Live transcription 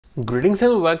Greetings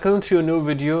and welcome to a new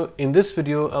video. In this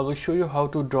video, I will show you how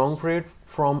to downgrade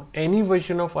from any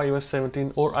version of iOS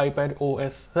 17 or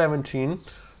iPadOS 17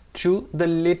 to the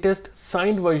latest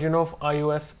signed version of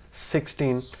iOS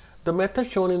 16. The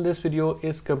method shown in this video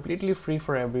is completely free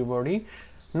for everybody.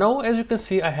 Now, as you can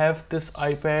see, I have this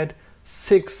iPad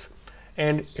 6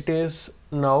 and it is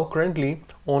now currently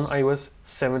on iOS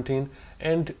 17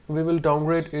 and we will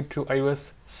downgrade it to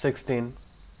iOS 16.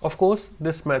 Of course,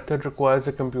 this method requires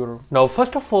a computer. Now,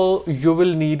 first of all, you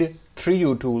will need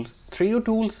 3utools.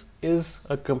 3utools is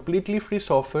a completely free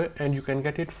software and you can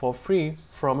get it for free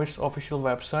from its official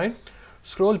website.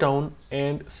 Scroll down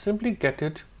and simply get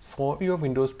it for your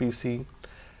Windows PC.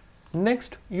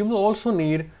 Next, you will also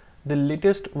need the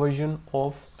latest version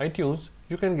of iTunes.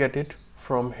 You can get it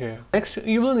from here. Next,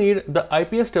 you will need the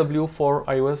IPSW for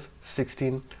iOS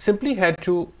 16. Simply head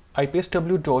to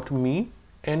IPSW.me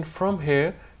and from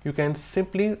here you can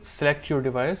simply select your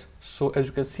device. So as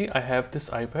you can see, I have this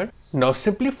iPad. Now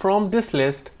simply from this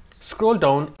list, scroll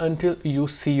down until you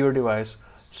see your device.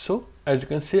 So as you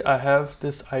can see, I have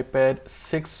this iPad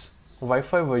 6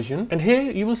 Wi-Fi version, and here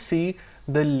you will see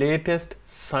the latest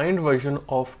signed version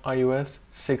of iOS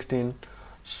 16.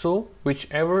 So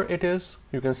whichever it is,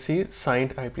 you can see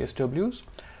signed IPSWs.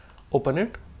 Open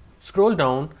it, scroll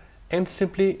down and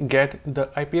simply get the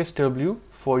IPSW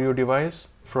for your device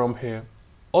from here.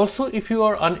 Also, if you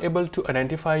are unable to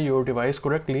identify your device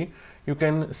correctly, you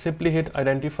can simply hit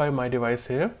identify my device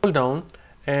here. Scroll down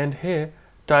and here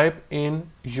type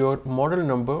in your model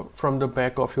number from the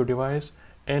back of your device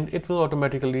and it will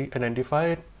automatically identify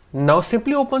it. Now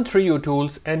simply open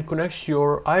 3utools and connect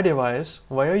your iDevice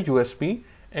via USB,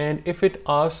 and if it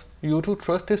asks you to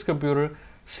trust this computer,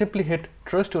 simply hit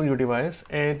trust on your device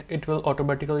and it will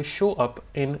automatically show up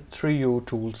in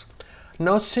 3utools.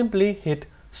 Now simply hit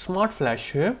Smart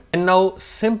Flash here and now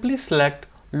simply select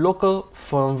local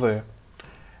firmware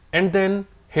and then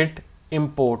hit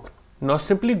import. Now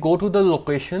simply go to the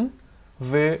location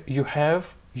where you have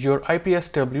your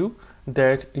IPSW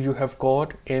that you have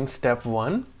got in step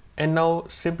 1 and now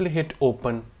simply hit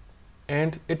open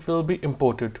and it will be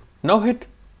imported. Now hit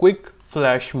quick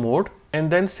flash mode and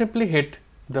then simply hit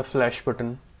the flash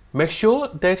button. Make sure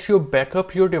that you back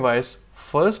up your device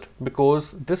first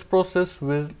because this process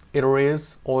will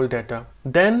erase all data.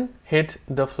 Then hit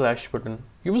the flash button.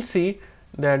 You will see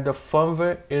that the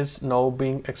firmware is now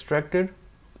being extracted.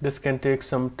 This can take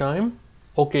some time.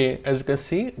 Okay, as you can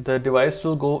see, the device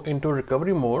will go into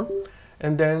recovery mode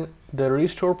and then the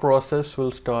restore process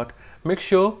will start. Make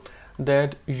sure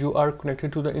that you are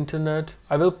connected to the internet.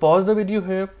 I will pause the video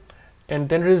here and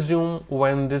then resume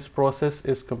when this process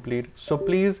is complete. So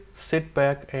please sit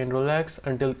back and relax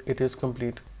until it is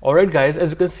complete. Alright guys, as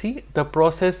you can see, the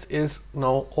process is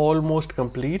now almost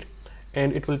complete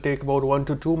and it will take about 1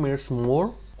 to 2 minutes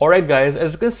more. Alright guys,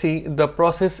 as you can see, the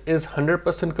process is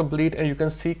 100% complete and you can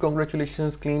see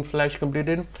congratulations, clean flash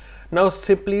completed. Now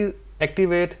simply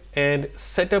activate and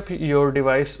set up your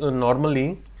device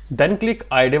normally. Then click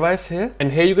iDevice here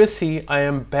and here you can see I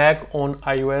am back on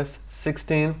iOS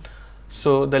 16.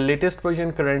 So the latest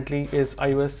version currently is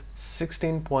iOS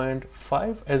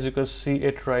 16.5, as you can see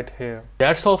it right here.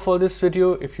 That's all for this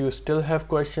video. If you still have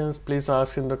questions, please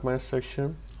ask in the comment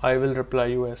section. I will reply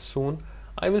you as soon.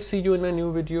 I will see you in a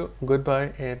new video.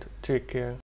 Goodbye and take care.